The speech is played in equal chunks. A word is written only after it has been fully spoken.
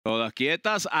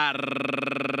quietas.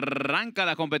 Arranca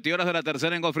las competidoras de la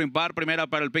tercera en Gulfstream Park. Primera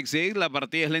para el Pick Six. La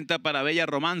partida es lenta para Bella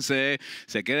Romance.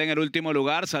 Se queda en el último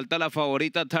lugar. Salta la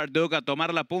favorita Tarduk a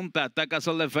tomar la punta. Ataca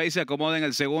Sol de Face. Se acomoda en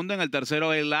el segundo. En el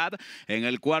tercero Elad. En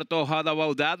el cuarto How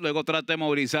About That. Luego trata de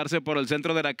movilizarse por el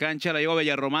centro de la cancha. La lleva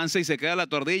Bella Romance y se queda la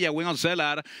tordilla Win of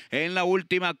Cellar en la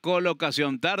última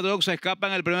colocación. Tarduk se escapa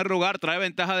en el primer lugar. Trae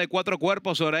ventaja de 4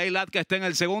 cuerpos sobre Elad, que está en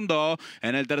el segundo.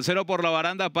 En el tercero por la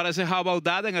baranda aparece How About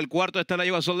That. En el cuarto está la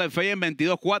lleva Sol de Fe en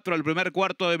 22-4 el primer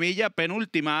cuarto de milla.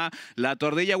 Penúltima la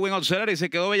tordilla Win of Cellar y se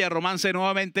quedó Bella Romance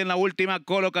nuevamente en la última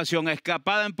colocación.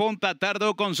 Escapada en punta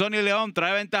Tarduk con Sony León.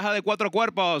 Trae ventaja de 4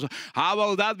 cuerpos. How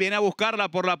About That viene a buscarla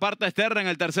por la parte externa. En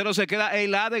el tercero se queda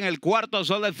Elad. En el cuarto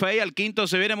Sol de Fe. Al quinto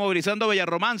se viene movilizando Bella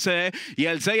Romance. Y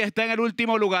el 6 está en el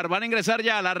último lugar. Van a ingresar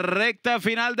ya a la recta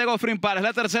final de Gulfstream Park. Es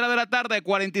la tercera de la tarde.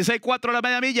 46-4 la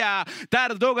media milla.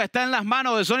 Tarduk está en las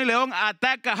manos de Sony León.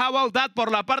 Ataca How About That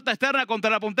por la parte externa contra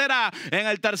la puntera. En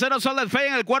el tercero Sol del Fey.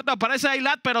 En el cuarto aparece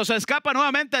Ailat, pero se escapa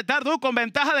nuevamente Tarduk con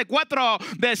ventaja de 4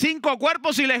 de 5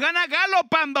 cuerpos y les gana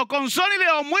galopando con Sony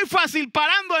León. Muy fácil,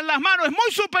 parando en las manos. Es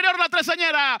muy superior la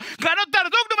tresañera. Ganó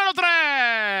Tarduk número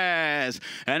 3.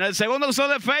 En el segundo Sol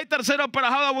del Fey. Tercero para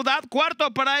How About That.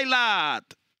 Cuarto para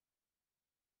Ailat.